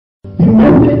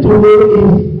message today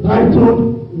is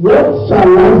titled, What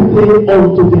Shall I Say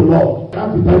Unto the Lord?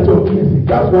 That's the title of the message.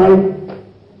 That's why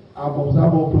I've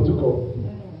observed all protocol.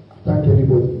 Thank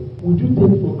everybody. Would you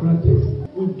take for granted?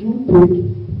 Would you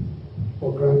take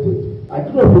for granted? I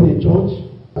grew up in a church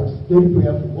that's very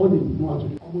prayerful. All they know how to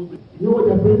do. You know what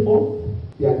they're praying for?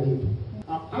 Their need.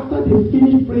 After they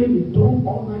finish praying, they done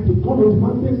all night, they gone on the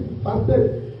mountains,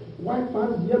 fasted, white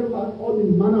fast, yellow fast, all the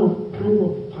manner of kind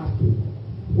of fasting.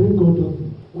 When God does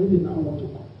it, when they now want to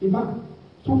come. In fact,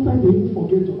 sometimes they even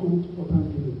forget to come for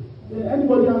Thanksgiving.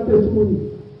 Anybody have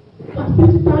testimony?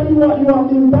 Sister, you have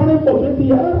been married for 20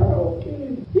 years.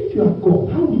 Okay. If you are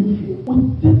God, how will you feel?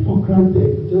 We take for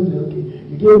granted. Just say, okay,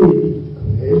 you gave me a need.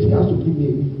 She has to give me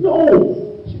a need. No,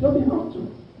 she doesn't have to.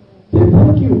 Say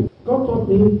thank you. God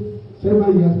taught me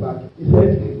several years back. He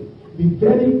said, be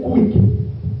very quick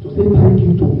to say thank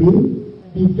you to me.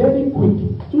 Be very quick.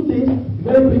 Two things. Be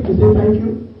very quick to say thank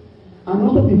you. And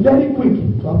also be very quick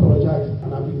to apologize.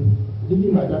 And I've been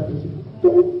living by that principle.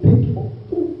 Don't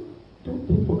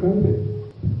take for granted.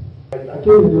 I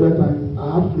came the other time.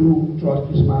 I had flu throughout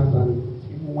Christmas and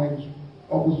even went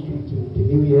August through to the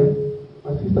New Year.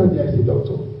 My sister there is a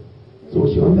doctor. So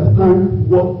she understands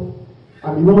what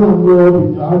I mean, not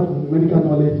without medical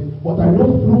knowledge, but I know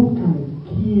flu can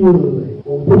kill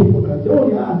or take it for granted. Oh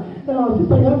yeah,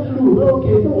 sister, you have flu.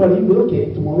 Okay, don't worry, we're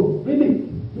okay tomorrow. Really,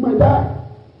 you might die.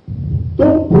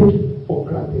 Don't take it for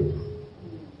granted.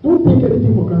 Don't take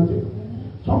anything for granted.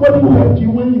 Somebody who helped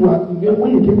you when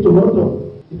you came to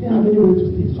London, you didn't have anywhere to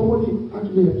stay. Somebody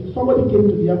actually helped you. Somebody came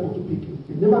to the airport to pick you.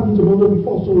 You've never been to London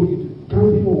before, so you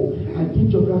can't say, oh, I did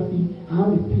geography. I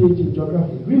have a PhD in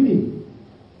geography. Really?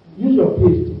 Use your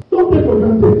PhD. Don't take for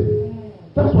granted.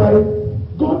 That's why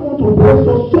God wants to bless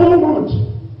us so much.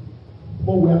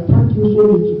 But we have thanked you so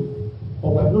little.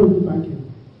 Or we have not even thanked you.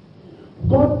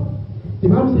 God, the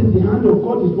Bible says the hand of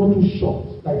God is not too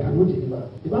short that it cannot deliver.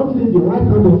 The Bible says the right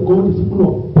hand of God is full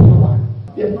of power.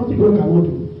 There's nothing God cannot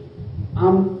do.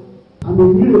 I'm a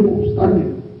miracle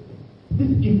standing.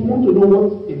 If you want to know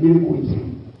what a miracle is,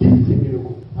 this is a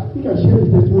miracle. I think I shared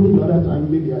this testimony the other time,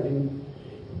 maybe I didn't.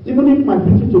 Even if my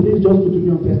preaching today is just to give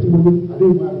you a testimony, I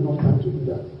don't even have enough time to do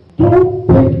that. Don't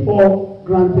take for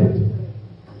granted.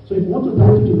 So if you want to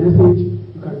title the message,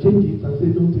 you can change it and say,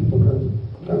 don't take for granted.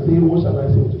 You can say, what shall I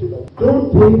say to the Lord? Don't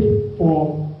take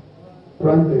for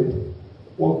granted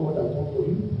what God has done for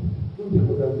you. Don't take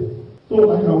for granted. So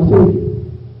like I was saying,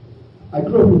 I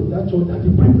grew up in that church that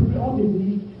they pray all the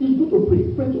day. It's good to pray.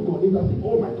 Pray to God. They can say,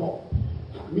 oh my God.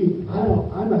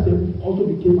 I myself also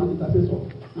became an intercessor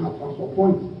at some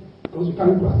point. Because you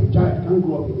can't grow as a child, you can't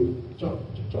grow up in a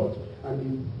church and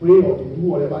they pray or they do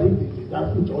whatever. If they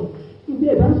dance in church, you'll be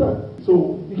a dancer.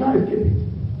 So you can't escape it.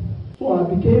 So I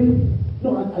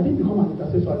didn't become an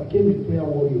intercessor, I became a prayer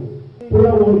warrior.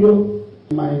 Prayer warrior,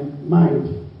 in my mind,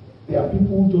 there are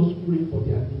people who just pray for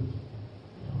their needs.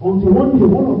 Until one day,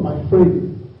 one of my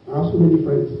friends, I have so many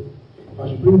friends, if I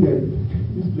should bring them,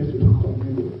 this place will not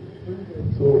complete.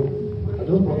 So I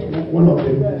just brought one of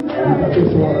them.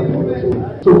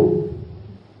 So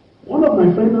one of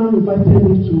my friends now invited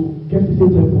me to get the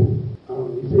same temple.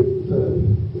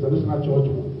 It's a national church,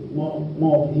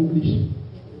 more of English.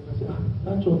 I said,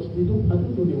 that church, I don't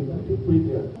know they pray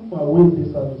there. For a Wednesday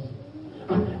service.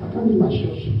 I can't leave my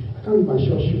church.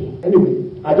 Anyway,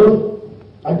 I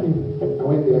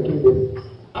went there, I came there.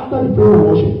 After the prayer and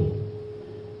worship,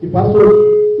 the pastor,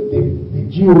 the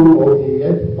GO or the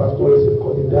head pastor is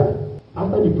called him there.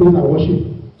 After the praise and worship,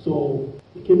 so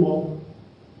he came up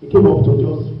to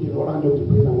just round up the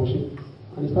praise and worship.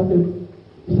 And he said,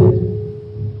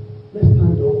 let's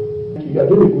stand up. You are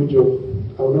doing a good job.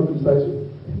 I will not criticize you.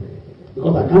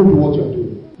 Because I can't do what you are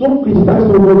doing. Don't criticize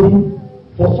somebody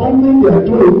for something they are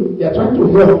doing, they are trying to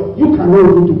help. You cannot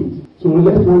even do it. So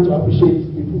let's learn to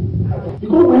appreciate people.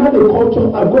 Because we have a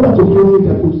culture, I go back to the closing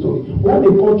temple story. We have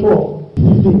a culture of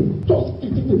teasing, just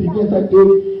critiquing the things like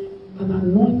an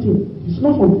anointing. It's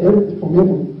not from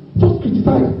heaven. Just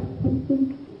criticize.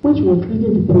 When she was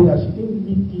reading the prayer, she didn't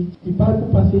read it. The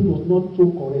Bible passage was not so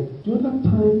correct. The other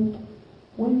time,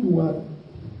 when you were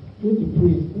doing the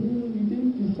praise,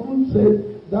 the song said,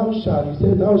 thou shalt, you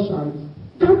said, thou shalt.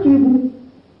 Can't you even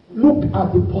look at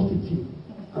the positive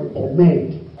and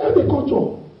commend? Every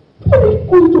culture. Very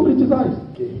cool to criticize.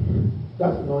 Okay,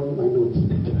 that's not in my notes.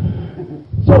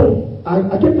 So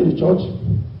I came to the church.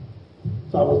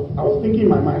 So I was thinking in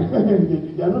my mind,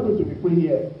 they are not going to be praying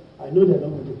here. I know they are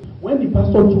not going to. When the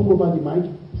pastor took over the mic,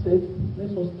 he said,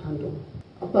 let's all stand up.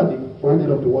 After the front end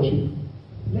of the worship,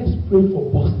 let's pray for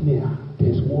Bosnia.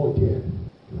 There's war there.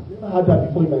 I've never had that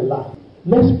before in my life.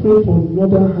 Let's pray for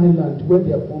Northern Ireland where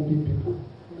they are bombing people.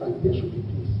 Like there should be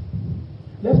peace.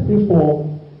 Let's pray for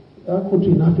that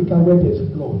country in Africa where there's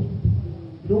blood.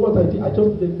 You know what I did? I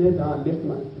just left down and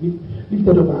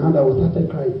lifted up my hand. I started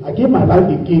crying. I gave my life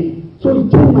again. So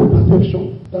it changed my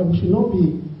perception that we should not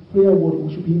be prayer warriors,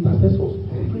 we should be intercessors.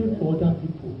 Pray for other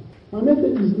people. My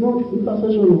message is not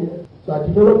intercession. So I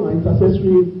developed my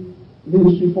intercessory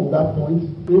ministry from that point.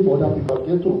 Pray for other people.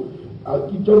 I'll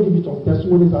just give it some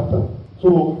testimonies after.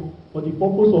 So for the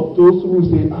purpose of those who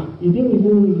say, he didn't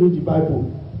even read the Bible.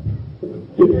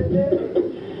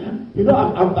 You know,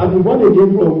 I've been born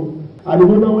again from, I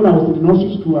remember when I was in the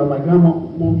nursery school and my grandma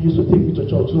used to take me to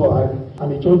church, so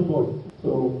I'm a church boy.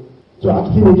 So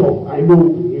I've seen it all. I know,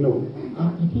 you know.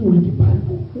 He didn't read the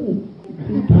Bible.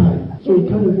 This guy. So he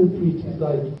can't even preach. It's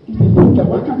like, he's a singer.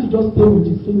 Why can't he just stay with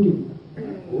his singing?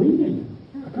 Really?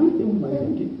 I can't stay with my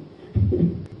singing.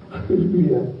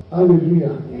 Hallelujah.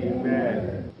 Hallelujah.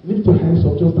 Amen. Lift your hands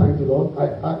up, just thank the Lord. My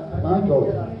God.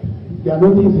 There are no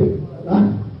things here.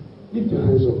 Lift your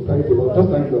hands up, thank the Lord. Just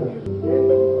thank the Lord.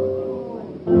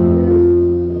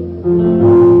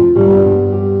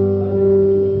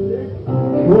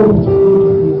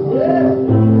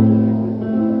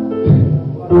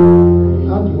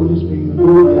 Have the Holy Spirit, you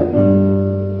know that.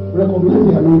 Recognize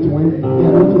the anointing when the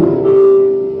anointing is there.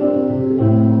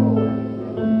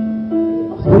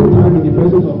 I've spent time in the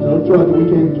presence of the Lord throughout the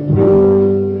weekend to pray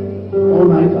all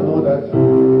night and all that.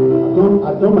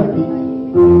 I've done my bit.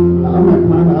 I have my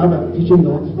plan, I have a teaching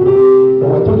note. But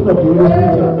we're talking of the Holy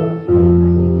Spirit here.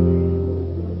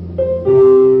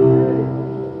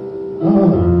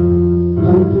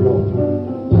 Thank the Lord.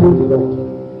 Thank the Lord.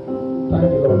 Thank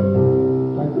the Lord.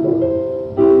 Thank the Lord.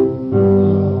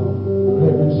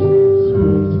 Reverend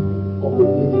Spirit of the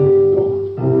living God.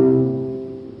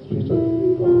 Spirit of the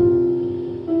living God.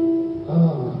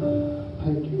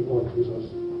 Thank you, Lord Jesus.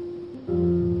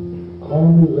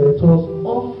 Come, let us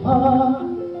offer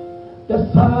the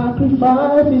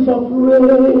sacrifices of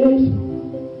praise.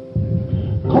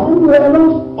 Come, let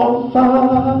us offer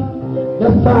the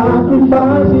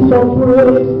sacrifices of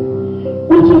praise,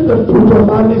 which is the fruit of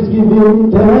our lips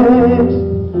giving thanks.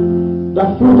 The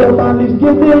fruit of our lips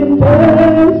giving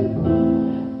thanks.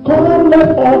 Come, let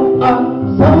all our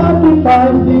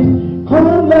sacrifices,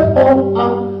 come, let all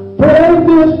our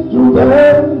praises to the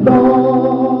Lord.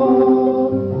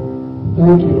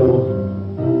 Thank you, Lord.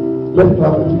 Let's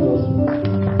clap for Jesus.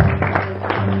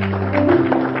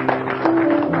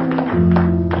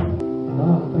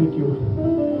 Thank you.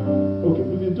 Okay,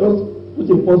 will you just put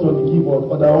a pause on the keyboard?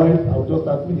 Otherwise, I'll just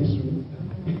start ministry.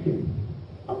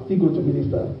 I'm still going to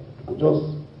minister. I just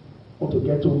want to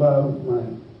get over my.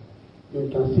 You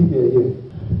can see there, yeah.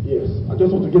 Yes, I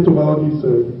just want to get over all these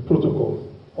protocols.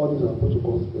 All these are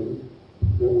protocols. Then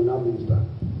we'll now minister.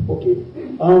 Okay.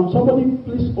 Somebody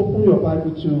please open your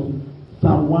Bible to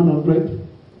Psalm 100.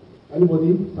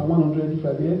 Anybody? Psalm 100 if you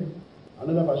are there.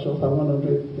 Another version, Psalm 100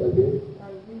 if you are there.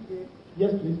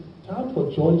 Yes, please. Shout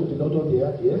for joy to the Lord of the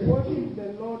earth. Yes. Worship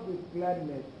the Lord with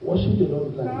gladness. Worship the Lord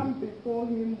with gladness. Come before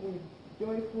him with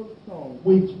joyful song.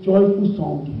 With joyful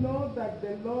song. Know that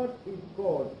the Lord is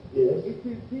God. Yes. It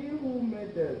is he who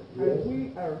made us, and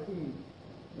we are his.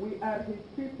 We are his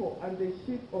people and the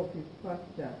sheep of his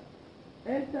pasture.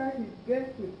 Enter his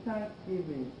gates with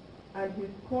thanksgiving and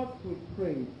his courts with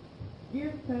praise.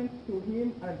 Give thanks to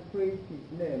him and praise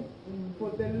his name.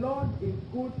 For the Lord is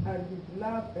good and his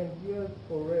love endures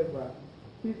forever.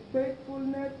 His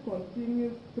faithfulness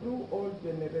continues through all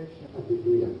generations.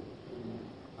 Hallelujah.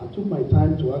 I took my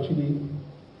time to actually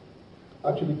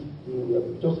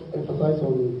just emphasize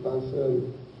on verse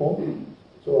 4.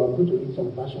 So I'm going to read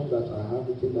some versions that I have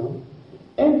written down.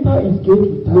 Enter his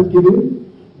gate with thanksgiving.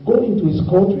 Go into his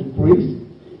court with praise.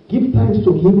 Give thanks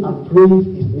to him and praise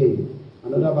his name.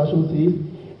 Another version says,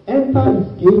 enter his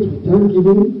gate with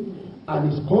thanksgiving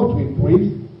and his court with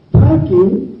praise. Thank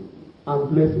him and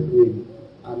bless his name.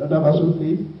 Another version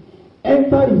says,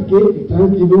 enter his gate with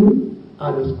thanksgiving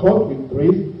and his court with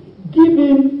praise. Give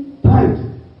him thanks.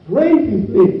 Praise his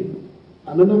name.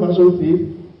 Another version says,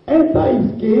 enter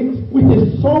his gates with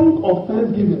a song of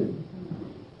thanksgiving.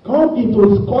 Come into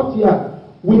his courtyard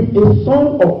with a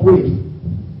song of praise.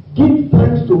 Give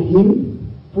thanks to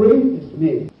him. Praise his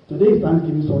name. Today is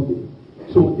Thanksgiving Sunday.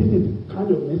 So this is the kind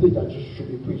of message that should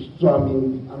be preached. So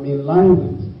I'm in line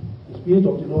with the Spirit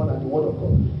of the Lord and the Word of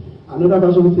God. Another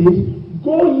version says,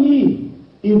 go ye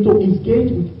into his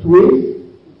gate with praise.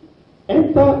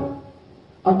 Enter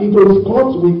into his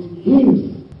courts with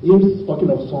hymns. Hymns talking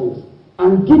of songs.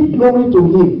 And give glory to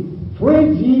him.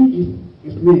 Praise ye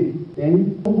his name.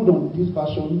 Then, I moved on this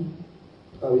version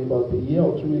about a year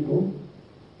or two ago.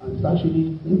 And it's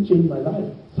actually changed my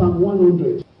life. Psalm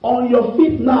 100. On your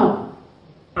feet now,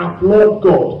 applaud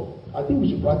God. I think we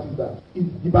should practice that.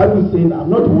 The Bible is saying, I'm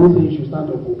not the one saying you should stand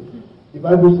up. The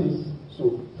Bible says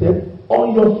so. Said,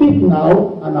 on your feet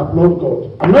now and applaud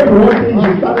God. I'm not the one saying you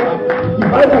should stand up. The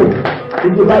Bible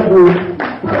is the Bible.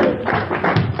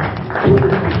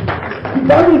 The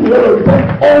Bible is the word of God.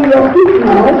 On your feet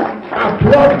now,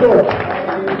 applaud God.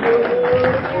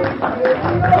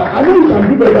 I know you can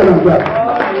do better than that.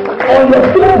 On your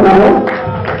feet now,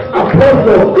 applaud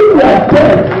God. If you are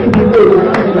dead in the way, you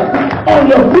can do that. On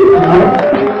your feet now,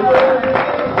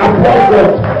 applaud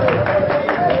God.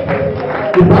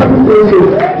 The Bible says so,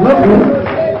 not me.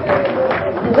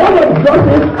 The word of God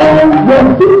says, on your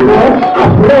feet now,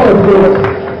 applaud God.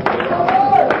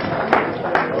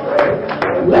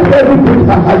 Let everything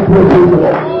that has broken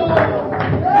God.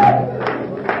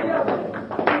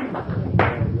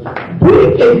 Bring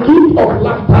a gift of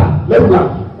laughter. Let's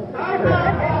laugh.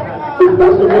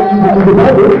 That's the word in the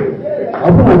Bible. I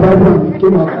opened my Bible and it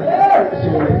came out. So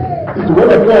it's the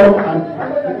word of God, and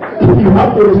you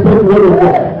have to respect the word of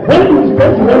God. When you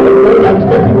respect the word of God, you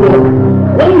respect the word.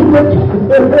 When you say,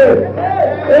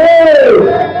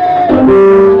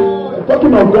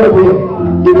 talking of God here,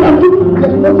 you can do,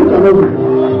 there's nothing cannot do.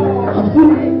 I've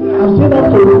seen up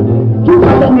to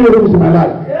 2,000 miracles in my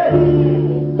life.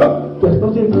 But there's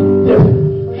nothing, yes.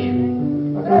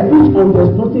 I can preach on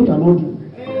there's nothing cannot do.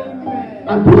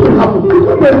 And this will happen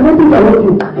because there's nothing cannot do.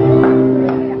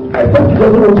 Except he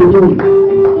doesn't want to do it.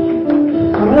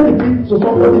 Can I repeat to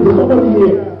somebody? There's somebody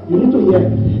here. You need to hear.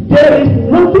 There is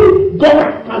nothing God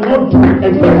cannot do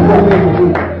except God wants to do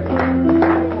it.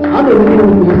 I'm a real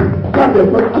witness. That's the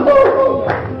first.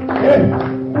 Hey.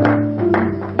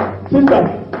 Sister,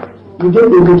 you gave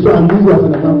me a picture and use it as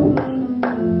an example.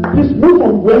 Please move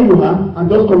from where you are and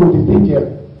just come on the stage here.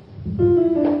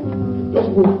 Just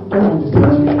move, come on the stage.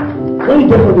 When you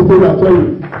get on the stage, I'll tell you.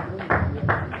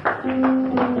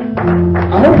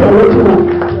 I hope you are watching now.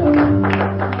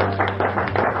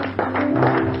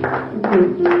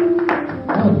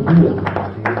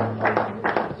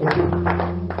 Okay.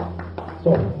 So,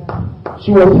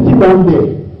 she was sitting down there.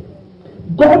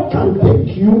 God can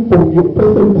take you from your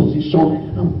present position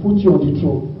and put you on the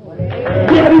throne.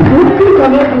 There is nothing you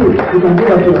cannot do. You can go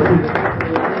back to your feet.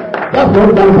 That's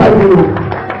what downside you know.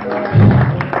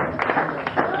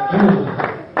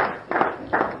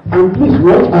 And please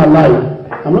watch our life.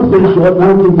 I'm not saying short,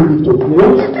 now give me this to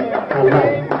watch our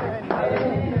life.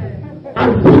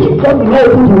 And please God will not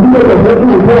open the window of heaven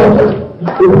and pour out a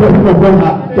blessing upon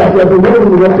her that we have been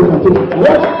waiting the rest to continue.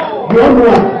 What? You all know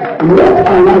what? Watch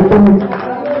our life from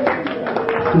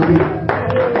today.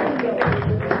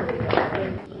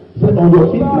 Say on your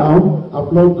feet now,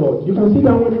 applaud God. You can sit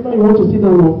down whenever you want to sit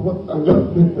down.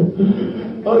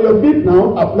 On your feet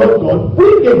now, applaud God.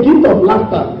 Bring a gift of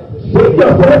laughter. Sing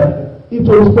yourself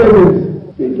into His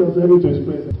presence. Sing yourself into His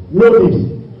presence. Know this.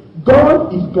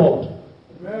 God is God.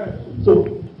 So,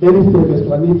 very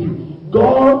self-explanatory.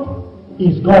 God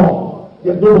is God.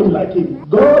 There's nobody like Him.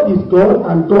 God is God,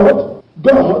 and God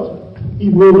He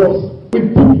made us. We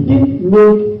didn't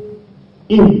make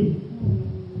Him.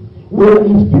 Where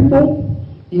His people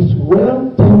is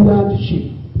well-tended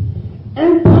sheep.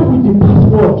 Enter with the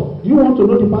password. Do you want to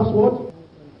know the password?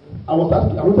 I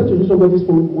wanted to use somebody's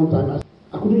phone one time.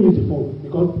 I couldn't use the phone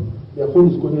because their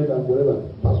phone is coded and whatever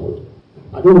password.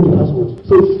 I don't know the password.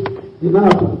 So you now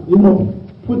have to,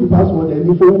 put the password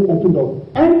and the phone opened up.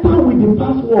 Enter with the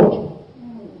password.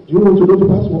 Do you want to know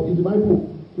the password? It's the Bible.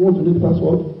 You want to know the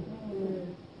password?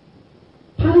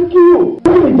 Thank you.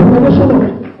 What a generation of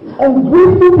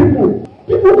ungrateful people.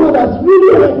 People God has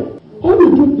really helped. All they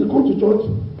do, they come to church,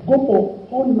 go for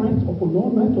all night upon all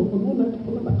night upon all night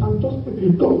upon all night, and just pray,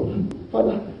 God,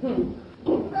 Father,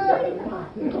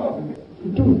 God,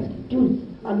 do it.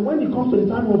 And when it comes to the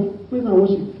time of praise and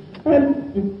worship,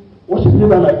 and the worship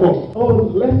leader like us, oh,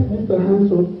 let's lift our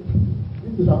hands up.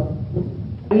 This is how.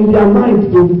 In their mind,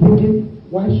 they'll be thinking,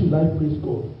 why should I praise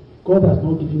God? God has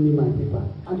not given me my paper.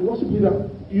 And the worship leader,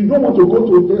 you don't want to go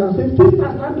to there and say,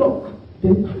 sister, stand up.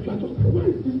 Then you are just, why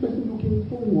is this person looking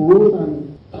so morose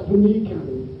and satanic and,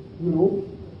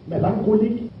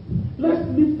 melancholic? Let's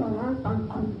lift our hands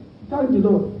and thank the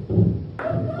Lord.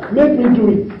 Make me do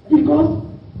it. Because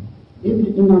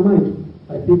in my mind,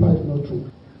 my paper is not true.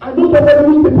 I know somebody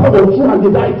whose paper was true and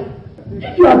they died.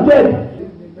 If you are dead,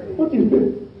 what is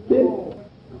paper?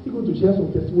 I'm still going to share some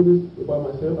testimonies about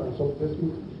myself and some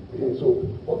testimonies. And so,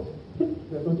 but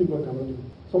there's nothing God cannot do.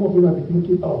 Some of you might be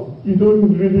thinking, oh, you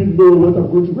don't really know what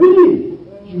I'm going through. Really?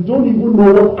 You don't even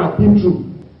know what I've been through.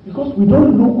 Because we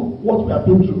don't look what we have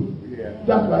been through. Yeah.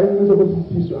 That's why when somebody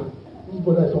sees you, This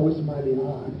brother is always smiling.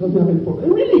 He doesn't have any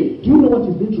problem. Really? Do you know what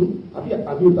he's been through? Have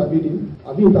you interviewed him?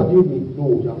 Have you interviewed me?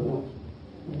 No, you have not.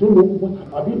 You don't know what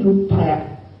I've been through.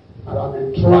 Tired, and I've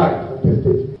been tried and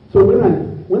tested. So when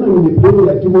I'm in a place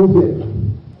like demons here,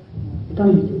 you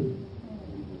can't hit me.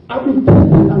 I've been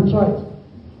tested and tried.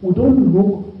 We don't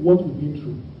know what we've been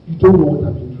through. You don't know what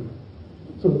I've been through.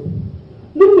 So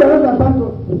leave your hands and thank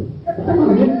God. Come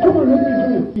on, let me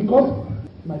do it. Because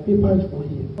my paper is not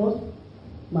here. Because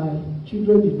my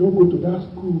children did not go to that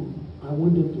school I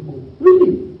want them to go.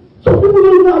 Really? Some people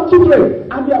don't even have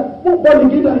children and they are more born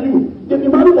again than you. They've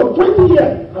been married for 20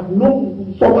 years. I've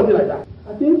known somebody like that.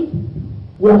 I think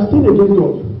we have sinned against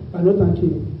God by not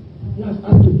thanking him. He has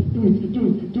asked him, do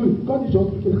it. God is just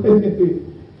speaking.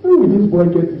 When will this boy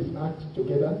get his act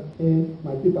together?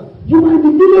 My paper. You were in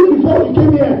the village before you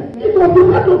came here. It was the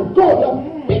hand of God that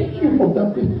picked you from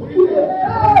that place.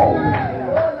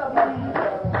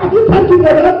 Are you thanking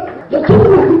for that? Your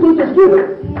children are still going to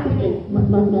school.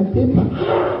 My paper.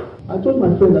 I told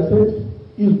my friend, I said,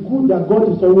 it's good that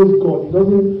God is always God. He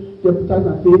doesn't deputize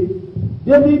and say,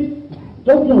 David,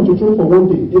 just be on the throne for one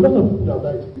day. A lot of people have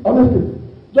died. Honestly,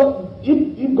 just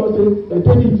if God says,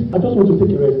 David, I just want to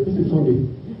take a rest. This is Sunday.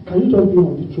 Can you just be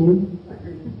on the throne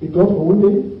with God for one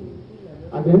day?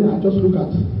 And then I just look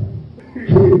at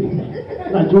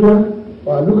Nigeria,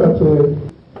 or I look at,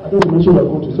 I don't mention your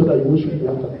country so that you won't shoot me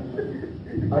after.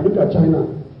 I look at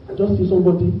China, I just see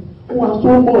somebody who has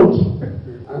so much,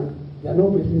 and they are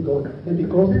not praising God. And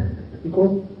because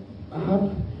I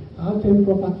have 10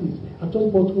 properties, I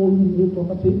just bought one new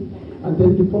property, and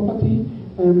then the property,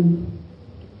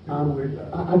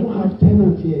 I don't have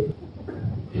tenants here.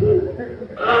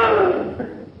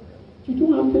 You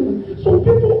don't have tenants. Some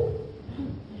people,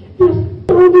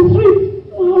 they're on the street,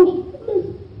 no house, place.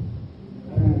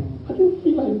 I don't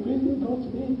feel like praising God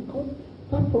today because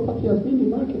that property has been in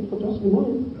the market for just a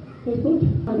month. There's not,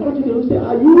 I don't think they will say,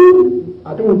 are you?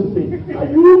 I don't want to say, are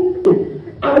you? The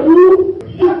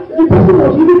person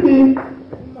was really saying,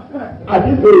 I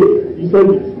didn't say it. You said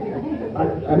it.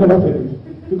 I never said it.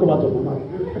 You come out of my mouth.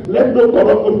 Let no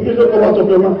communication come out of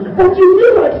your mouth. But you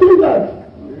feel like saying that.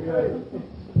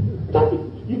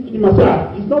 You must say,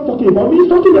 he's not talking about me, he's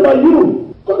talking about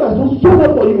you. God has done so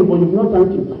much for you, but you've not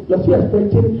thanked him. You're still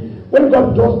expecting when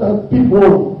God does that big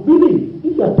one. Really,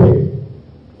 if you're dead,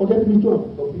 forget me to a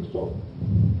big stuff.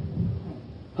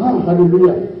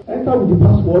 Hallelujah. Enter with the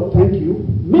password, thank you.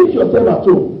 Make yourself at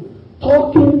home.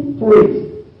 Talking praise.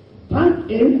 Thank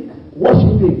him,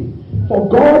 worship him. For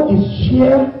God is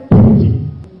sheer beauty.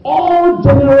 All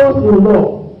generous in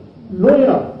love,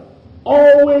 loyal,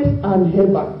 always and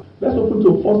ever. Let's open to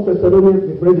 1 Thessalonians.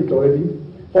 We've read it already.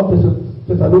 1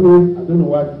 Thessalonians. I don't know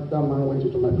why that man went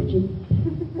into my preaching,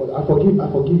 but I forgive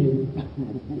him.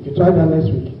 If you try that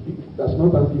next week, that's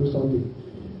not Thanksgiving Sunday.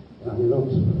 I'm not.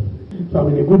 So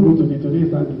I'm in a good mood today. Today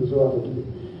is Thanksgiving, so I forgive you.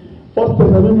 1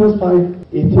 Thessalonians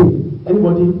 5:18.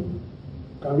 Anybody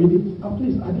can read it?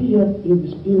 Please, I didn't hear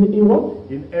in what?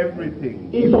 In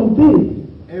everything. In something.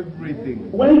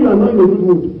 Everything. When you are not in a good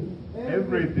mood.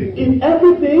 Everything. In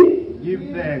everything.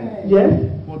 Give thanks. Yes.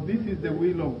 For this is the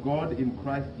will of God in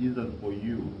Christ Jesus for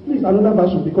you. Please, another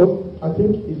version, because I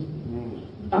think it's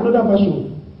another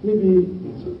version. Maybe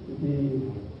it's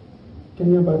the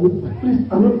Kenyan Bible.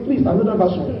 Please, another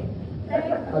version.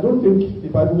 I don't think the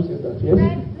Bible says that. Yes.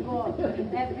 Thank God in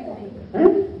everything.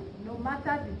 No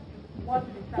matter what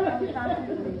the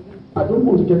circumstances may be. I don't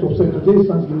want to get upset. Today is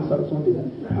Thanksgiving Sunday.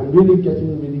 I'm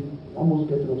really almost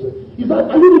getting upset.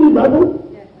 Are you reading the Bible?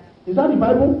 Yes, sir. Is that the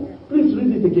Bible? Please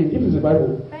read it again. If it's the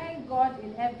Bible. Thank God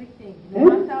in everything, no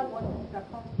matter what the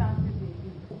circumstances may be.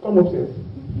 Come upstairs.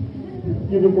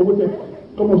 You've been promoted.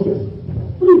 Come upstairs.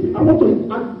 Please, I want to.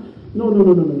 No.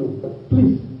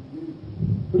 Please.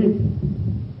 Read.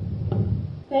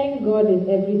 Thank God in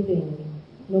everything,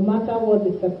 no matter what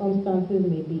the circumstances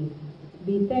may be.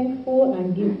 Be thankful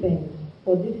and give thanks,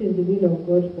 for this is the will of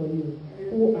God for you,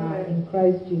 who are in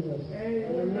Christ Jesus.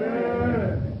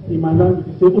 Amen. In my language,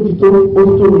 you say,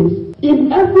 Otito means,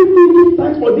 in everything give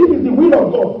thanks, for this is the will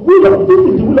of God. This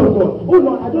is the will of God. Oh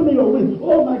Lord, I don't know your will.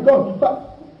 Oh my God.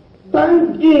 But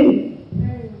thank him.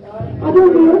 I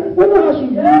don't know whether I should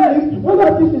do this, whether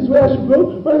this is where I should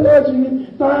go, whether I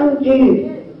should thank him.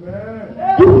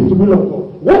 This is the will of God.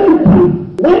 When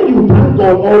you thank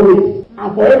God always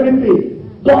and for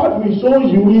everything, God will show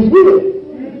you his will.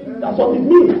 That's what it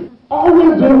means.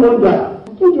 Always doing wonder.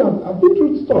 I told you I've been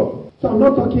through stuff. So I'm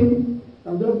not talking,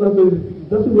 I'm just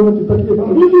doesn't know what you're talking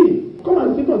about. Really? Come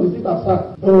and sit on the seat I've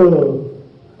sat.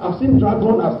 I've seen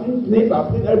dragon, I've seen snakes,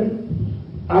 I've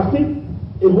seen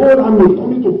a whole army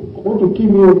coming to want to kill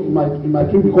me in my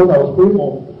dream because I was praying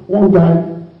for one guy,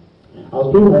 I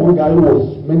was praying for one guy who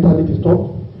was mentally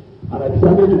disturbed, and I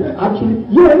decided to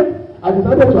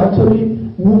actually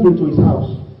move into his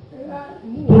house,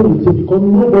 stay with him, because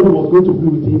nobody was going to be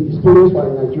with him. His parents were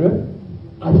in Nigeria.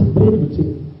 I stayed with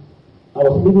him. I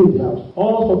was living in the house.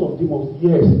 All sorts of demons.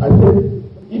 Yes, I said,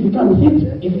 if you can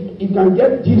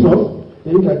get Jesus,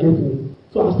 then you can get me.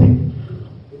 So I said,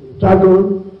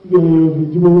 dragon,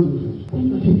 demons,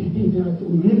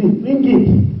 really bring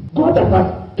it. God that has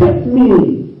kept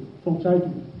me from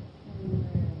childhood.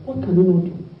 What can he not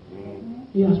do?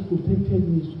 He has protected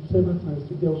me several times.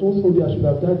 There was one Sunday I should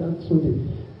have died that Sunday.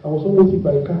 I was almost hit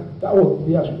by a car. That was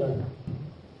the day I should die.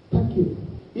 Thank you.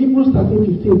 Hebrews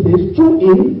 13:15 says, through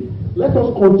him, let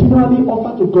us continually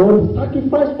offer to God the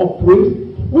sacrifice of praise,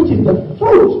 which is the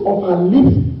fruit of our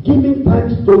lips, giving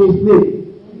thanks to his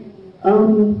name.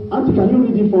 Auntie, can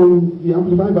you read it from the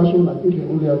Amplified version? I think you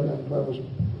only have the Amplified version.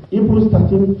 Hebrews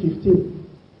 13:15.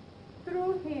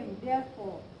 Through him,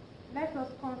 therefore, let us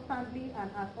constantly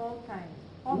and at all times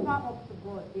offer up to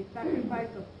God a sacrifice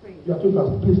of praise. You are too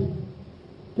fast. Please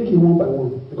take it one by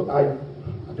one, because I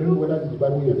don't know whether this is the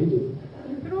Bible you are reading.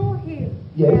 Through him,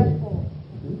 yes, therefore,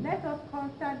 let us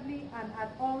constantly and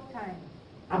at all times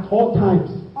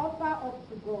offer up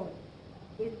to God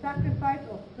a sacrifice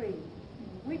of praise,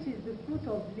 which is the fruit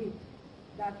of lips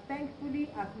that thankfully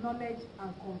acknowledge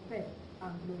and confess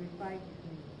and glorify his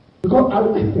name. Because I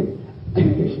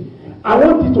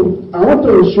want to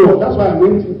ensure, that's why I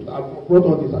brought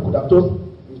all this. I could have just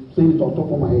said it on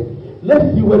top of my head.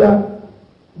 Let's see whether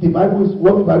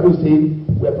what the Bible is saying,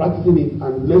 we're practicing it,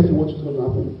 and let's see what is going to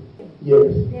happen.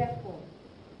 Yes. Therefore,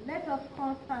 let us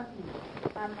constantly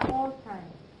and all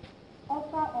times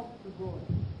offer up to God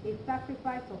a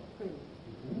sacrifice of praise,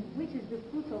 which is the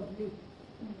fruit of lips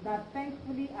that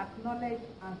thankfully acknowledge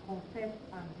and confess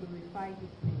and glorify his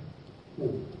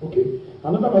name. Okay.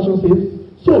 Another version says,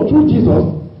 so through Jesus,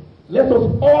 let us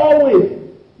always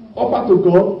offer to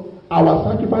God our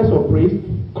sacrifice of praise,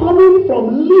 coming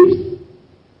from lips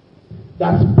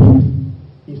that speaks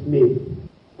his name.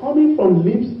 Coming from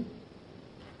lips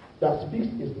that speaks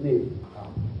his name.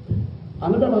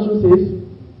 Another version says,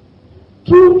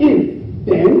 through him,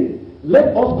 then,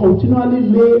 let us continually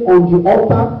lay on the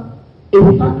altar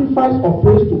a sacrifice of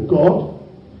praise to God,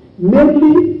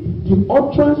 namely the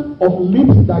utterance of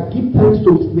lips that give thanks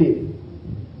to his name.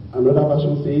 Another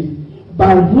version says,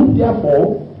 by him,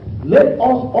 therefore, let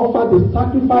us offer the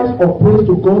sacrifice of praise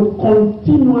to God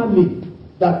continually.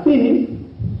 That is,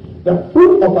 the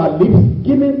fruit of our lips,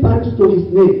 giving thanks to his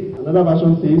name. Another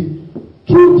version says,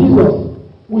 through Jesus,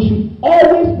 we should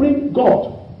always bring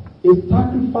God a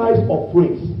sacrifice of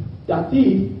praise. That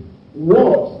is,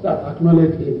 words that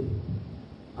acknowledge him.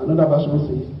 Another version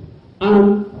says,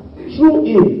 and through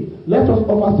him, let us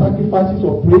offer sacrifices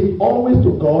of praise always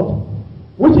to God,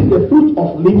 which is the fruit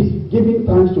of lips, giving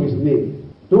thanks to his name.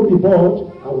 Don't be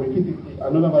bored. I will repeat it.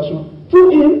 Another version. Through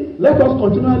him, let us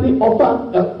continually offer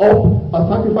up a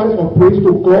sacrifice of praise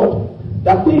to God,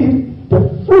 that is, the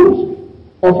fruit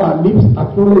of our lips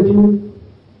acknowledging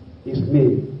his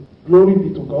name. Glory be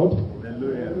to God.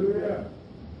 Hallelujah.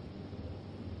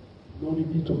 Glory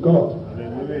be to God.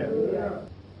 Hallelujah.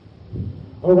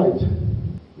 All right.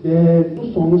 The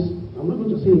two songs, I'm not going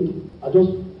to sing. I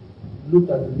just looked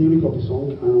at the lyric of the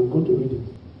song and I'm going to read it.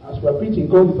 As we are preaching,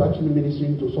 God is actually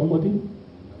ministering to somebody.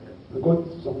 And God,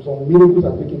 some miracles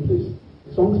are taking place.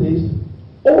 The song says,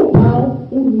 O thou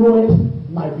who knowest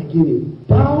my beginning,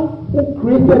 thou who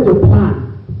created the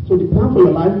plan. So the plan for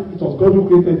your life, it was God who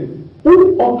created it.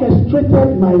 Who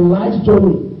orchestrated my life's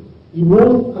journey. He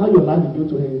knows how your life is going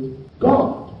to end.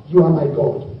 God, you are my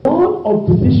God. God of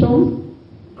decisions,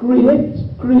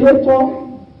 creator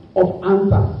of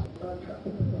answers.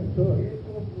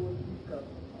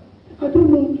 I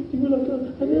don't know the will of God.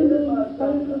 I don't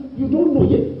know. You don't know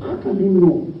yet. How can you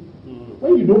know?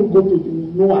 When you don't go to the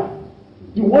knower,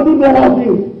 you want to know all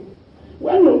things.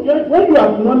 When you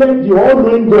acknowledge the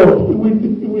all-knowing God, He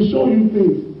will show you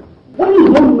things. When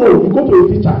you don't know, you go to a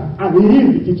teacher, and He is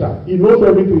the teacher. He knows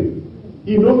everything.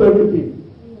 He knows everything.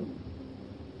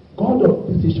 God of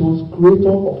decisions,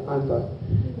 creator of answers.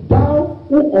 Thou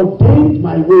who ordained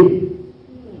my way.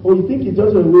 Oh, you think it's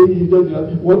just a way, you just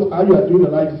how you are doing your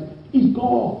life. It's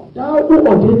God. Thou who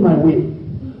ordained my way.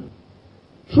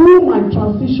 Through my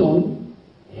transition,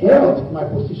 held my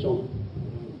position.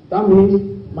 That means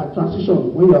my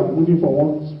transition, when you are moving from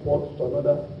one spot to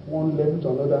another, one level to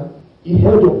another, He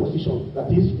held your position.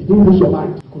 That is, you didn't lose your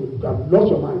mind. You could have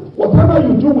lost your mind. Whatever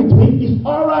you do with me is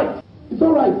alright. It's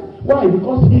alright. Why?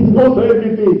 Because He knows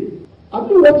everything. Have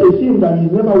you watched a film that you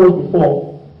never watched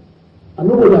before? And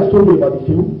nobody has told you about the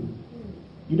film?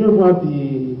 You don't even have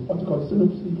the, what you call it,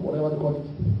 synopsis, whatever they call it.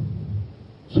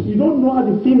 So you don't know how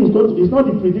the film is going to, it's not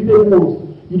the predicted ones.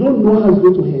 You don't know how it's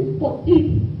going to end. But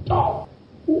it does.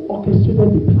 Who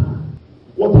orchestrated the plan?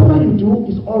 Whatever you do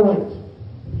is alright.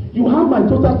 You have my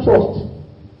total trust.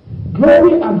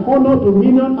 Glory and honor,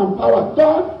 dominion and power.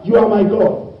 God, you are my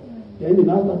God. Then they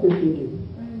now started thinking,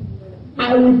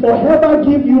 I will forever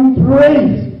give you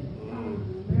praise,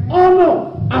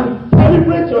 honor, and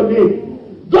celebrate your name.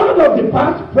 God of the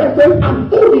past, present, and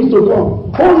who is to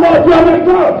come. Oh Lord, you are my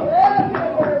God.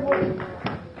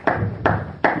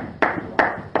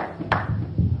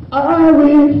 I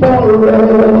will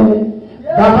forever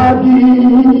give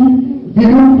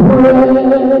you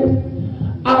praise.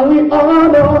 I will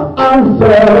honor and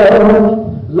celebrate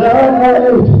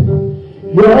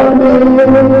your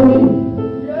name.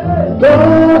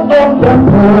 God of the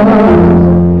past,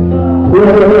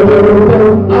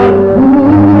 present, and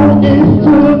who is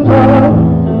to come.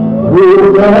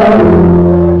 Oh God,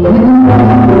 you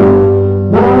are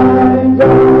my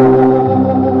God.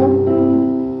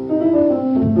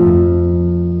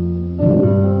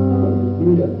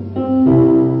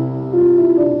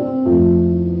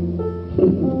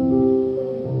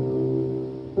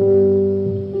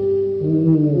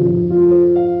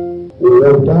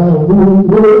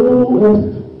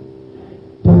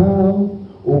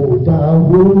 Thou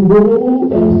who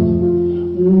knowest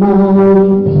my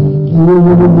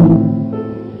beginning,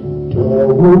 thou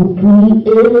who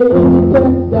created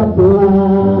the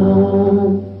plan,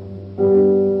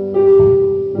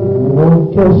 who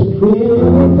orchestrated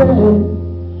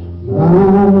my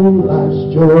life's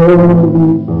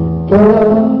journey.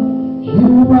 God, you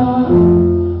are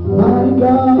my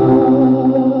God.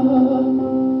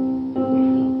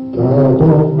 God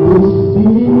of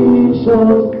decisions,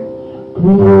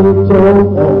 creator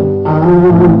of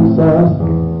answers,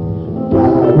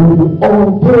 God who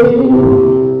ordained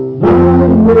my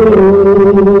way.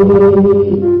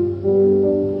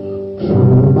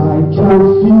 Through my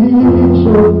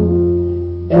transition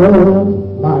and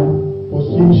my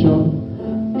position,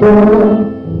 God,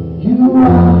 you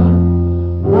are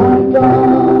my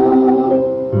God.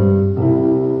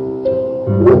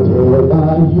 Whatever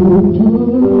you do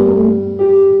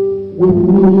with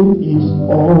me is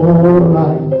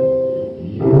alright.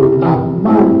 You are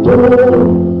my total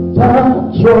trust.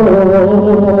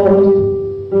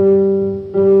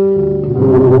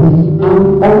 Glory and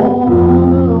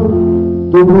honor,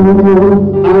 dominion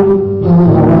and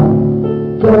power.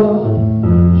 God,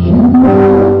 you are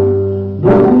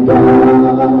my God.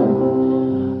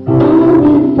 I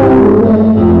will forever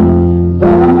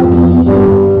give you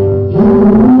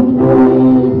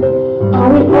praise. I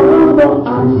will honor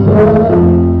and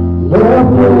celebrate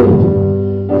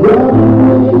your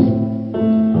grace.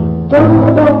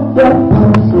 God of the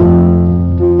past,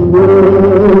 present,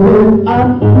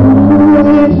 and who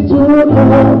is to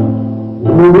come.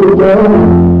 Oh God,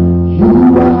 you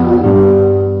are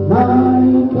my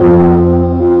God.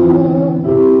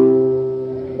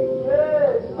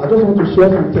 I just want to share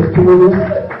some testimonies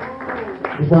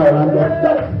before I round up.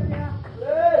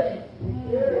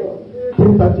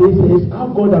 10:38 says how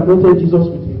God anointed Jesus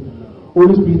with the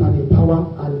Holy Spirit and in power,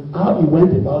 and how he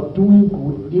went about doing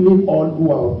good, healing all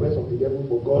who are oppressed of the devil,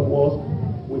 for God was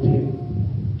with him.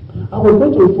 I was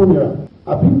going to a funeral.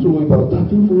 I've been to about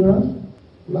 13 funerals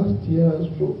last year,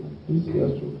 stroke, this year,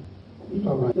 stroke. If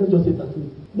I'm right, let's just say 13.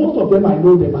 Most of them I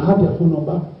know them. I have their phone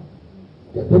number,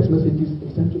 their text messages they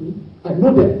sent to me. I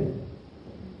know them,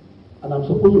 and I'm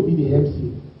supposed to be the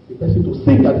MC, the person to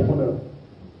sing at the funeral.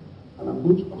 And I'm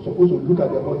supposed to look at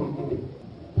their body in it.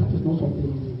 That is not something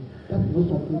easy. That is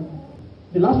not something.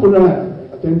 The last funeral I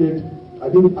attended, I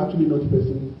didn't actually know the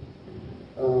person.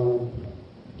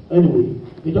 Anyway,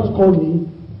 they just called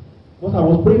me because I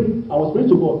was praying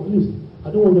to God, please, I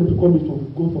don't want them to call me to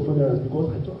go for funerals because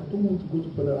I don't want to go to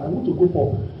funerals. I want to go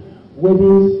for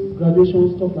weddings,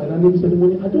 graduations, stuff like that, naming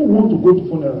ceremony. I don't want to go to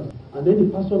funerals. And then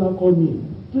the pastor now called me,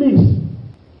 please,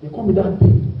 they call me that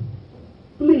big.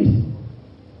 Please,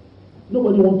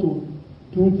 nobody want to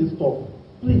do this stuff.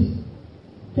 Please,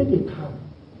 take a cab.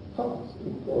 Oh,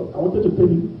 God, I wanted to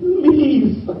tell you,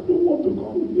 please, I don't want to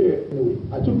come here. Anyway,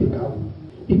 I took the cab.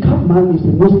 The cab man is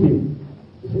a Muslim.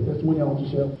 It's a testimony I want to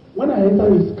share. When I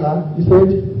entered his car, he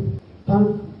said,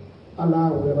 thank Allah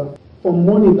or whatever. From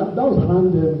morning, that was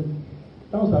around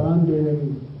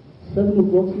 7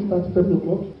 o'clock, 6:30, 7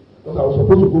 o'clock. Because I was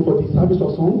supposed to go for the service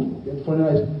of song. The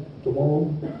funeral is tomorrow.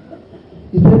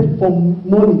 He said from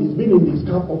morning, he's been in his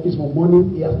car office from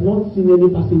morning, he has not seen any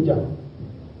passenger.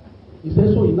 He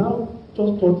said, so he now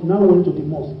just thought, he now went to the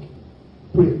mosque,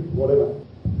 pray, whatever.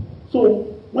 So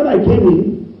when I came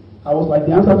in, I was like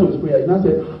the answer to his prayer. And I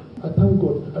said, I thank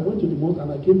God. I went to the mosque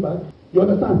and I came back. You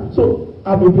understand? So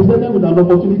I've been presented with an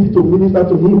opportunity to minister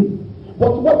to him.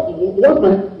 But what's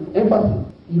my emphasis?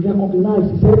 He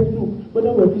recognized. He said, look,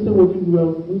 whether we're Christian or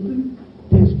Muslim,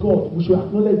 thanks God. We should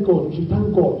acknowledge God. We should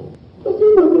thank God. Does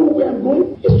this man know where I'm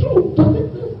going? It's true. Does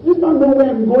this man know where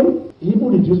I'm going? He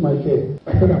even reduced my fare.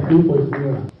 I said, I'm praying for a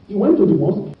funeral. He went to the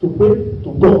mosque to pray to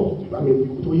God. I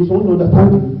mean, to his own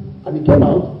understanding. And he came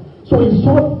out. So he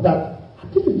saw that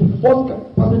this is the first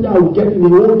passenger I will get in a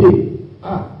whole day.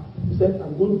 He said,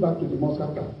 I'm going back to the mosque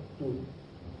after to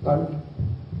thank.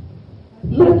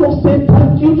 Let us say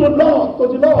thank you to the Lord.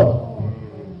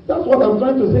 That's what I'm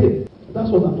trying to say.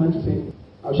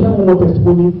 I'll share one more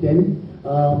testimony, then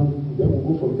we'll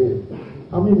go from there.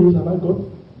 How many minutes have I got?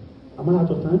 Am I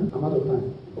out of time? I'm out of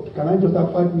time. Okay, can I just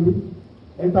have 5 minutes?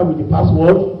 Enter with the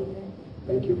password.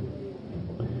 Thank you.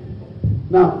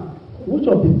 Now, which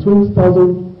of the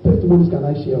 20,000 testimonies can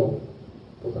I share?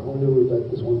 Because I only wrote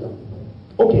this one down.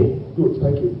 Okay, good,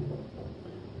 thank you.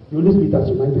 The Holy Spirit has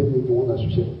reminded me the one I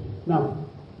should share. Now,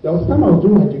 there was a time I was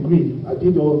doing my degree. I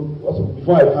did also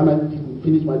before I finally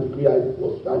finished my degree. I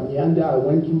meandered. I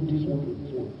went through this one to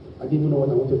this one. I didn't even know what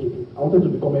I wanted to do. I wanted to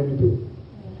become everything.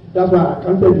 That's why I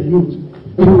counseled the youth.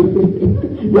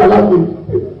 You are laughing.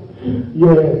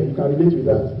 Yeah, you can relate with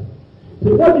that.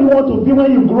 So, what do you want to be when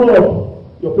you grow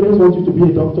up? Your parents want you to be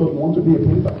a doctor. You want to be a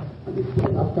painter. And the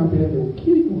African parents, they will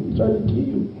kill you. They try to kill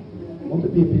you. You want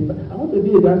to be a painter. I want to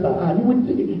be a dancer.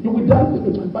 You will dance.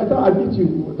 By the time I beat you,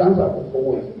 you will dance for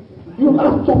what? You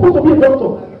are supposed to be a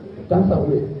doctor. Dance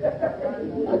away.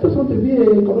 I just want to be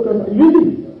a choreographer.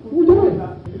 Really? You will die.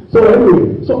 So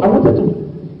anyway, I wanted to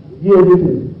hear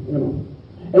everything,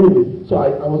 Anyway, so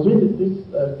I was doing this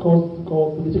course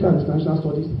called Political and International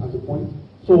Studies at a point.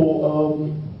 So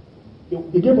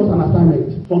they gave us an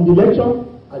assignment. From the lecture,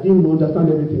 I didn't understand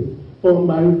everything.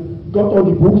 Got all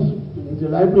the books in the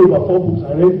library, about 4 books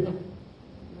I read.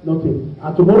 Nothing.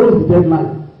 And tomorrow is the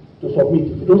deadline to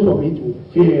submit. If you don't submit, you will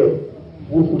fail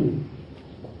woefully.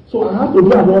 So I had to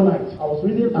do it all night. I was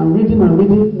reading and reading,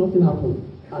 nothing happened.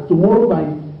 And tomorrow by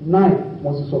 9 it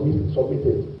must be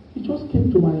submitted. It just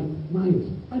came to my mind.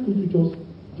 Why don't you just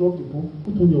drop the book,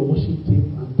 put on your worship tape,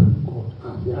 and thank God?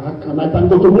 I said, how can I thank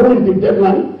God? Tomorrow is the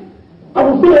deadline. I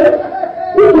will say,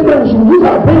 we should use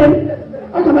our brain.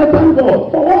 How can I thank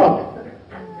God? For what?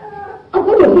 I'm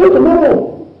going to fail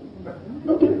tomorrow.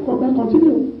 Okay,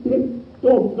 continue.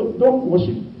 Don't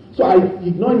worship. So I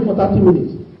ignored it for 30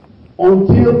 minutes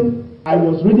until I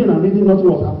was reading, nothing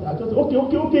was happening. I just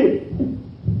okay.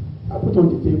 I put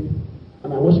on the tape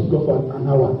and I worship God for an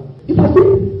hour. It's as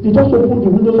if they just opened the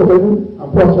windows of heaven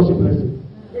and poured such a blessing.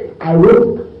 I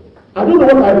wrote, I don't know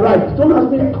what I write. Don't ask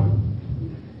me.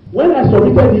 When I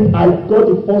submitted it, I got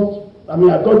the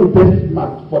best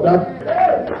mark for that.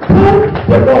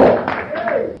 Thank the Lord.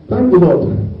 Thank the Lord.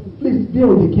 Please be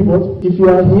on the keyboard. If you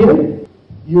are here,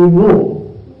 you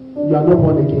know you are not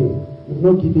born again. You've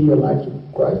not given your life to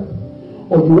Christ.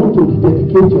 Or you want to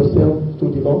dedicate yourself to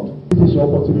the Lord. This is your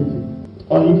opportunity.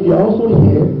 Or if you are also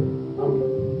here,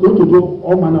 I'm going to do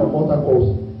all manner of altar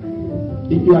calls.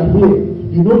 If you are here,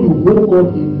 you know you know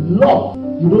God in love.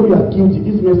 You know you are guilty.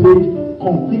 This message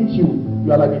convicts you.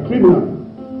 You are like a criminal.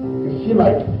 You feel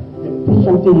like they put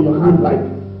something in your hand, like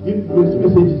this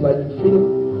message is like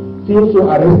you feel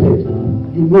so arrested.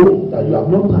 You know that you have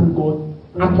not thanked God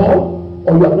at all,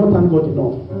 or you have not thanked God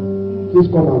enough. Please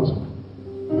come out.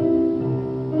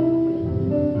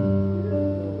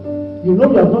 You know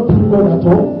you have not thanked God at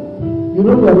all. You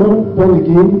know you are not born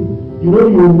again. You know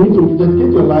you need to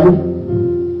dedicate your life.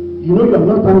 You know you have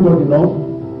not thanked God enough.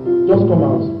 Just come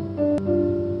out.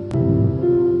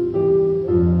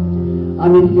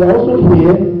 And if you are also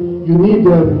here, you need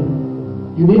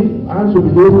hands to be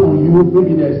laid on you.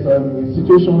 Maybe there's a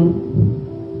situation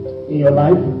in your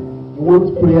life. You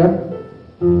want prayer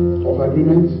of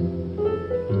agreement.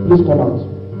 Please come out.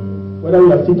 Whether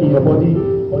you are sick in your body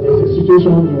or there's a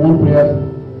situation you want prayer,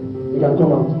 you can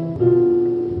come out.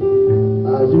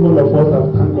 I assume all of us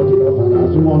have thanked God enough, and I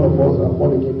assume all of us are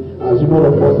born again. I assume all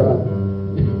of us are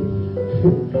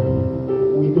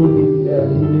we don't need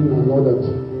healing and all that.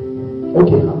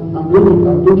 Okay, I'm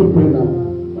going to pray now.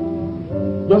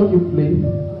 Just keep playing.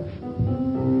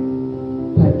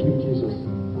 Thank you, Jesus.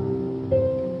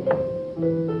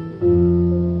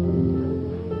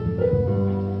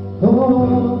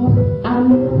 Oh, I'm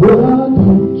worthy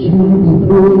to be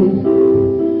praised.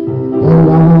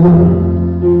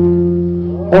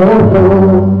 Oh,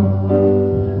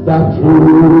 that's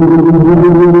true.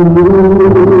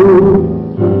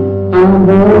 And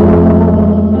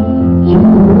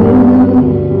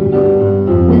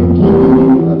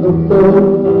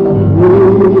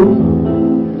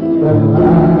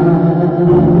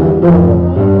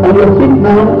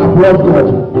applaud God.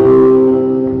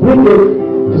 Bring it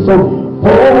to some. For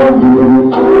you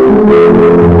are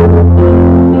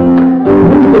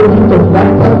bring the gift of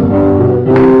laughter.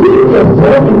 Give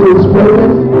yourself into His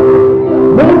presence.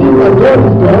 Knowing that God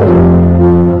is God.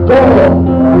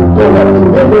 God has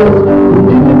made us. He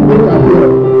didn't make us here.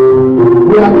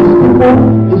 We are His people.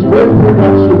 His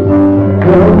well-prepared sheep.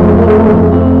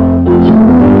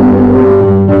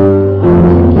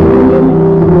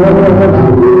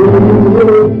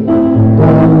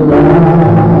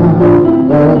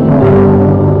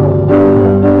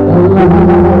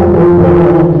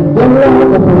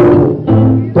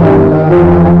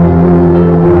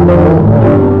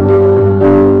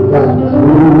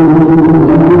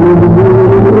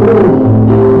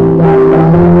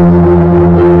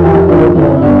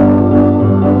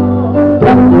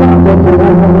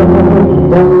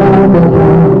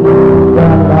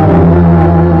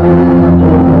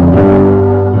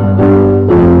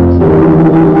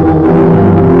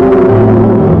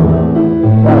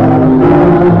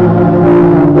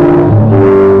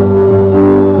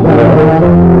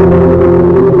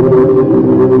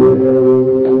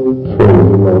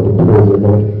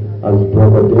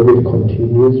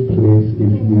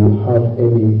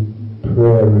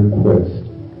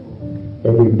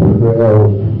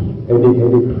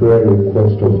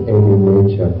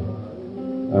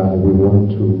 We want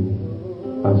to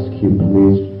ask you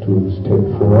please to step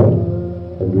forward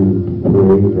and we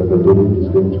pray. Brother David is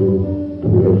going to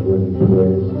everyone in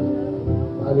prayers.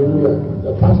 Hallelujah.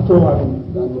 The pastor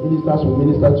and the ministers will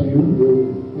minister to you. They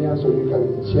may, so you can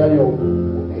share your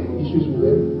issues with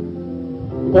them.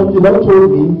 Because the Lord told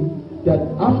me that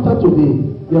after today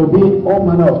there will be all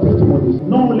manner of testimonies,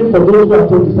 not only for those who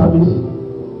attend the service,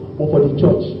 but for the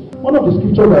church. One of the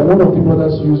scriptures that one of the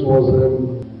brothers used was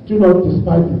do not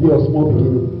despise the day of small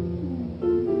beginning.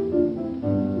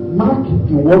 Mark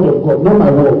the word of God, not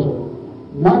my word.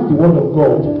 Mark the word of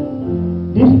God.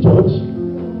 This church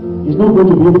is not going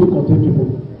to be able to contain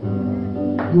people.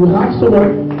 You have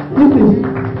someone. This is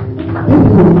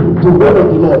the word of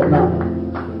the Lord now.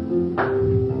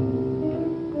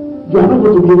 You are not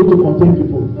going to be able to contain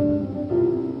people.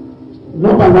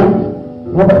 Not by night,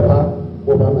 not by power,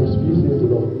 but by my spirit, says the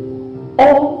Lord.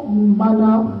 All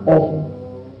manner of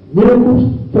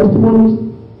miracles, testimonies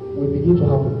will begin to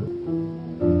happen.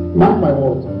 Mark my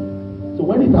word. So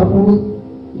when it happens,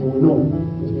 you will know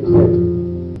it's been said.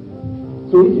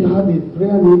 So if you have a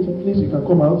prayer need, please you can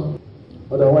come out.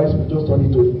 Otherwise, we just turn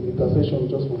it to intercession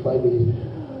just for 5 minutes.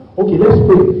 Okay, let's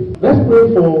pray. Let's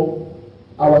pray for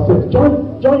ourselves.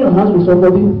 Join your hands with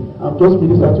somebody and just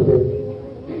minister to them.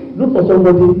 Look for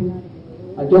somebody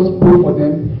and just pray for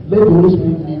them. Let the Holy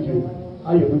Spirit lead you.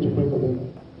 How you're going to pray for them.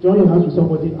 Join your hands with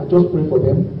somebody and just pray for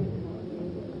them.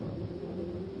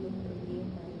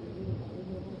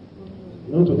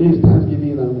 You know, today is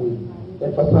Thanksgiving and we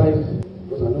emphasize,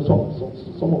 because I know some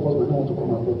of us might not want to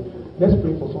come out, but let's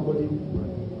pray for somebody.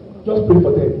 Just pray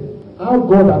for them. How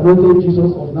God anointed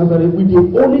Jesus of Nazareth with the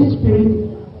Holy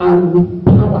Spirit and with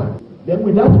power. Then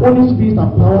with that Holy Spirit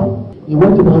and power, He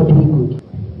went about doing good.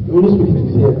 The Holy Spirit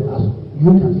is here, as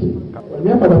you can see.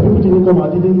 Remember that people didn't come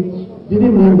out, didn't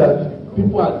mean that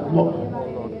people are not,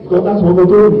 because that's what God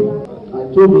told me. I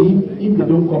told me if they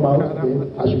don't come out,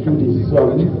 then I should do this. So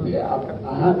I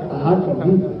heard from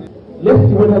him. Let's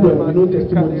see whether there will be no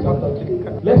testimonies after today.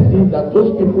 Let's see that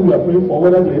those people we are praying for,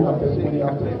 whether they will have testimony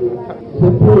after today. He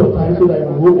said, pray your time so that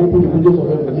you will open the windows of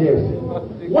heaven. Yes.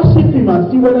 Worship Him and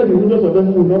see whether the windows of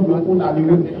heaven will not be open and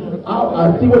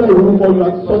see whether He will pour you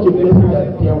out such a blessing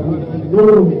that there will be no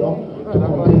room enough to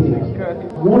contain it.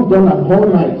 We won't done an all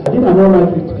night. I did an all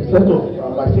night with a set of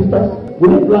my sisters. We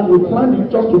planned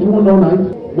just to do one all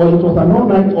night. Well, it was an all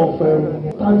night of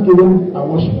Thanksgiving and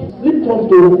worship. Sleep off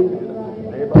to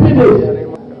 3 days.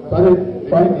 Started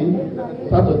Friday,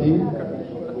 Saturday,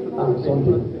 and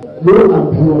Sunday. Lo and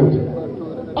behold,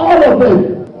 all of them,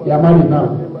 they are married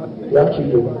now. They have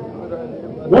children.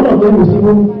 One of them is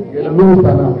even a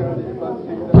minister now.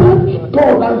 Thank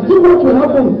God and see what will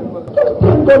happen. Just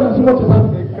thank God and see what will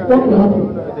happen.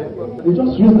 We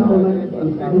just use that all night.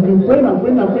 We've been praying and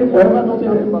praying and praying forever, nothing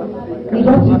happened. We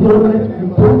just sit all night.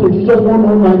 We pray to Jesus one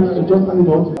all night to just thank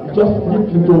God. We just slip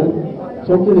into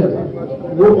something else.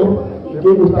 Woke up, the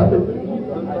game was started.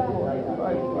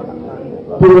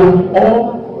 They are all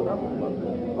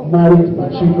married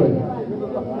and children.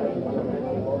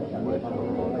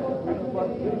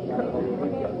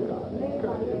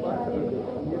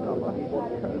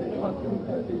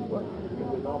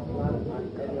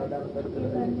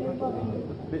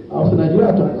 I was in Nigeria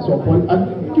at some point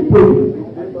and keep praying.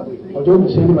 I or just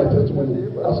be sharing my testimony.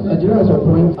 As Nigeria is a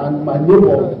point, and my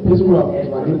neighbor, person who was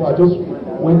my neighbor, I just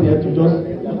went there to just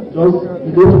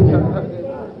relate to him.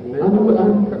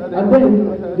 And then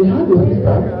they had a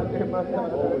sister.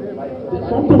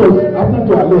 Something was happening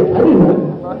to her leg. I didn't know.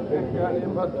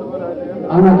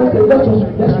 And I just said,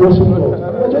 let's worship God.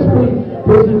 I just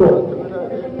praising God.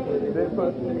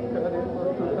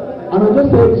 And I just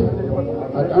said,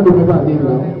 I can't remember her name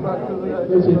now.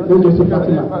 Let's just say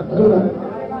Fatima. I told her,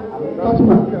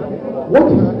 Fatima, what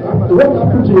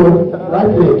happened to your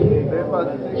right leg?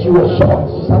 She was shocked.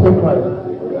 She started crying.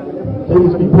 Then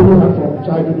it's been pulling her from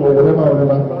childhood or whatever.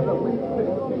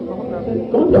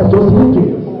 God has just healed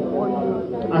you.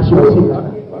 And she was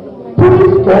healed.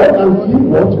 Praise God and see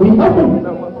what will happen.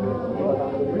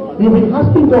 You'll be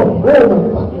asking God,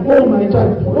 oh my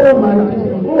child, oh my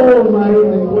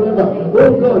whatever,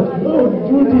 oh God, oh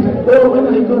do this, oh when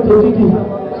are you going to do this?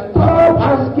 Stop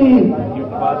asking,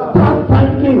 start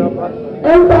thanking,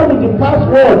 enter with the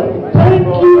password, thank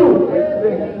you.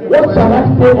 What shall I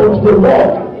say unto the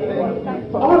Lord?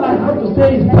 All I have to say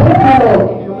is thank you, Lord.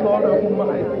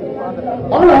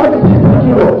 All I have to say is thank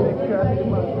you, Lord.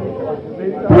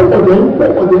 Pray for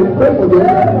them.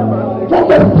 Don't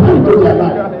get time to their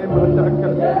life.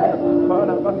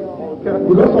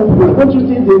 Because some people are going to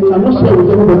think they cannot share with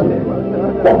everybody.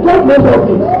 But God knows all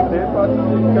things.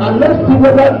 And let's see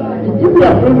whether the people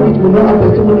are praying with will not have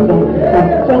testimony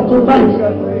from tonight.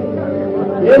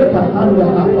 Yes,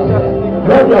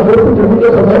 Lord, you have opened the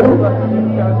windows of heaven.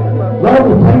 Lord,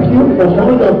 we thank you for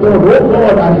all you have done. Oh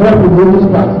God, I help you in this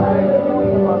path.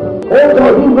 Oh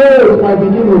God, you know my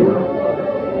beginning.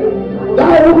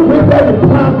 Thou who prepared the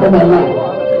plan for my life.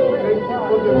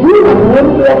 You are the one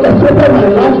who orchestrated my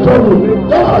life journey.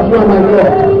 God, you are my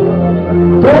God.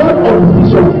 God of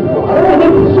decisions. I want to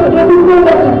make decisions. I don't know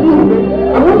what to do.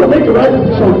 I want to make the right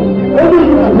decision. Only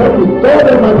you can help me.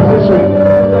 God of my decision.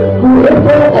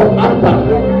 Creator of answers.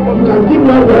 You can give me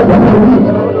all the answers I need.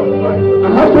 I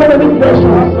have so many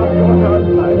questions.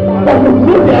 But you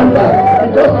need the answer.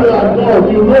 Because you are God.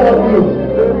 You know all things.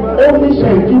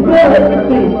 Omniscient. You know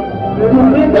everything. You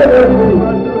needed everything.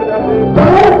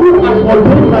 Thou who has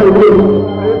ordained my way.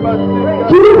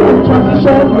 During my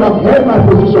transition, you have held my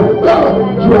position. God,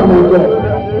 you are my God.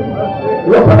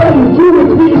 Whatever you do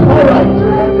with me is alright.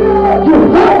 You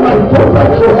have my total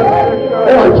trust.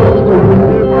 Oh, I trust you.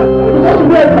 Because you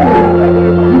know everything.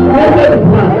 You created the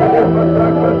plan.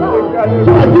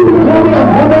 So I give you glory and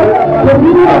honor,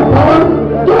 dominion and power.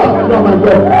 God, you are my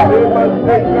God.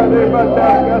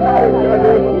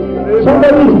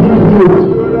 Somebody is being healed.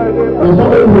 And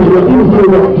somebody who is being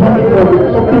healed of something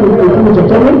to do with your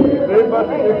tummy.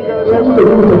 Something to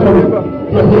do with your tummy.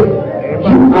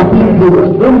 You are being healed.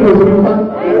 Don't be a man.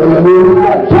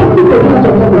 Something to do with your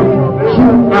tummy. You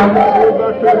are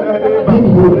being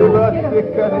healed.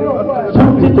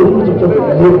 Something to do with your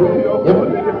tummy.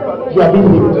 You are being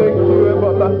healed.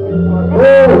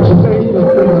 Oh, Jesus.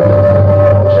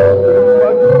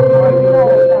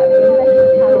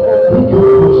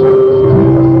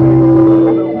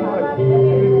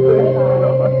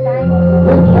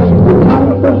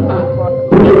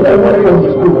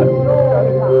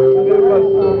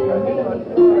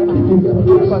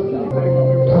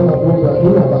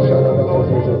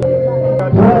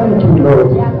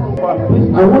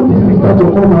 I want this sister to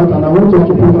come out and I want us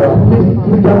to pray for her. Please,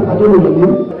 sister, I don't know your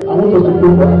name. I want us to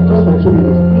pray for her just for 2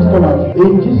 minutes. Please come out.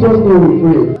 In Jesus' name we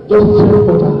pray. Just stretch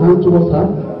forth a hand towards her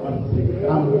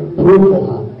and pray for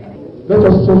her. Let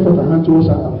us stretch forth a hand towards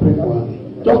her and pray for her.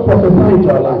 Just prophesy into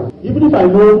her life. Even if I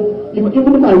know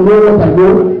what I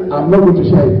know, I'm not going to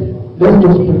share it. Let's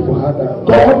just pray for her that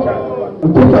God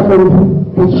will take her from the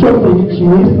position she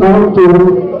is now to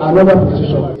another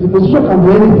position. The position can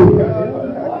be anything.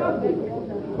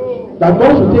 That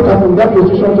God should take her from that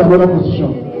position to another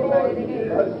position.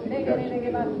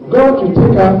 God should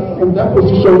take her from that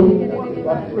position.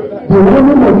 The one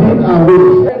who ordained our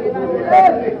ways.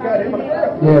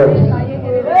 Yes.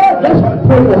 Let's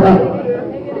pray for her.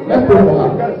 Let's pray for her.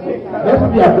 Let's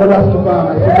be a brother's keeper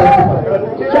and a sister's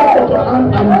keeper. Shout out her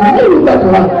hand and minister to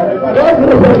her. God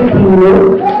knows everything, you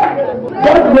know.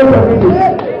 God knows everything.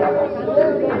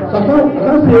 So I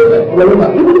can't say whatever.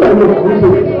 Even if I know, I will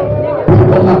say it. Pray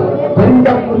for her.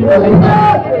 Brenda Kulibalina,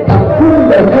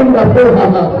 Takunda Enda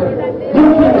Bohana,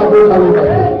 Yuki Nabohana,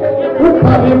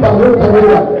 Upali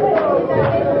Bahotavera.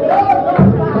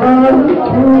 Thank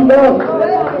you, Lord.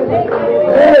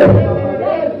 Hey,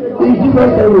 in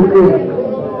Jesus' name we pray.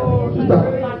 Sister,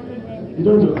 you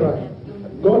don't need to cry.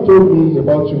 God told me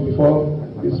about you before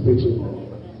this preaching.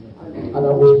 And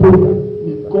I was praying,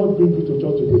 if God bring you to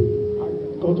church today,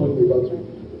 God told me about you.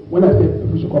 When I said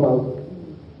we should come out,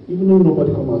 even though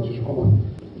nobody come out, you should come out.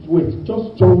 Wait,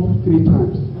 just jump 3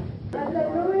 times.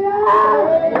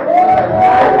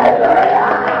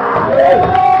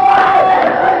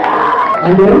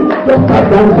 And then just start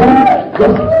dancing,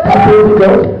 just start praising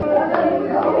God.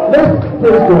 Let's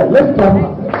praise God. Let's start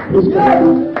praise God.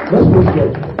 Let's praise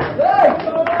God.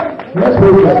 Let's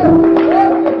praise God.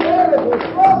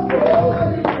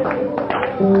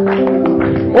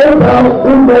 Oh thou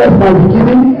who knowest my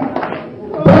beginning,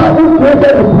 thou who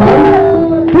created the plan,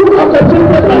 who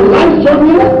orchestrated my life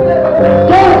journey,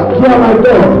 God, you are my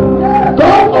God.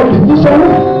 God of decisions,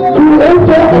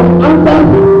 creator of answers,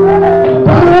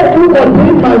 thou who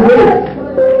ordained my way.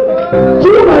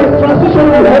 Through my transition,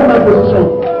 you have my position.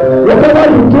 Whatever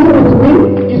you do with me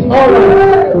is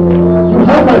alright. You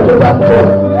have my total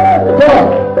trust. God,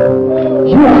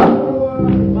 you are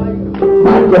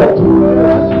my God.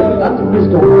 That's please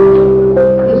go.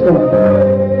 Please go.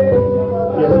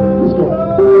 Yes, please go.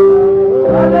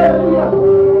 I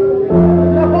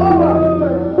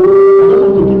just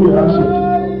want to give you a handshake.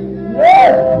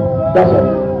 Yes. That's all.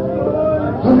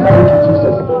 Thank you,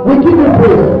 Jesus. We give you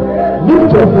praise. Lift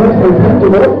your hands and thank the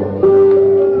Lord.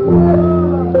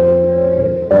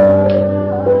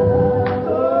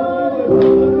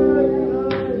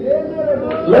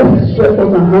 Let's stretch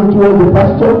out our hand towards the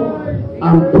pastor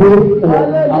and pray for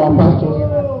our pastors.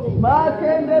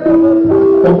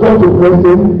 For God to bless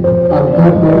them and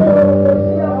guide them.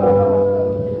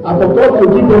 And for God to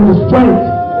give them the strength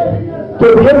to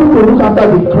be able to look after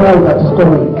the crowd that is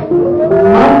coming.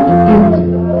 And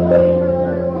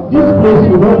this place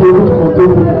will not be able to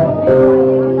contain people.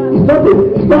 It's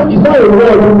not a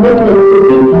word to make you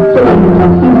feel so that you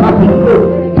can feel happy. No,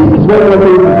 this is what we're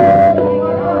doing.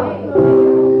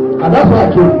 And that's why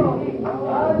I came.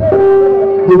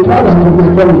 The crowd has been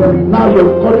coming. Now you're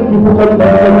calling people,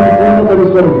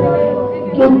 nobody's coming.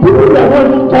 So people that are not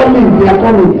even calling, they are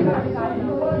coming.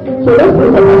 So let's pray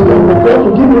for myself, for God to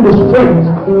give me the strength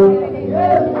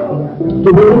to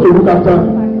be able to look after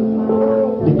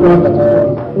the crowd that is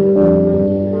coming.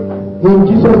 In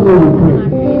Jesus' name we pray.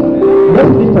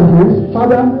 Let's lift our hands.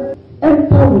 Father,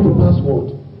 enter with the password.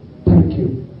 Thank you.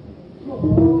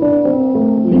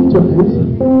 Lift your hands.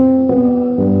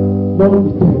 Lord, we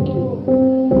thank you.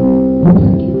 We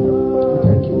thank you. We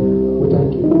thank you. We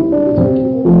thank you. We thank you.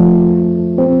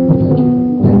 We thank you.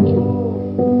 Thank you.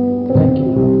 Thank you.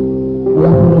 We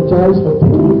apologize for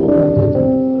taking you for granted.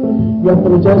 We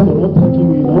apologize for not thanking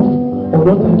you enough or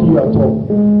not thanking you at all.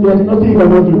 There is nothing you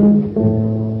cannot do.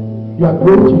 You are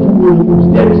going to do miracles.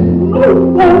 There is no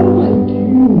one like you.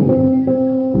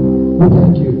 We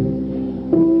thank you.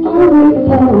 I will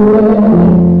forever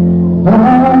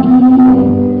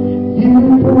give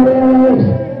you praise.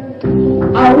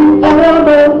 I will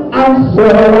honor and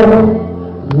serve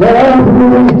with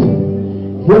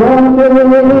your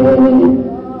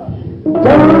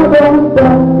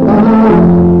name.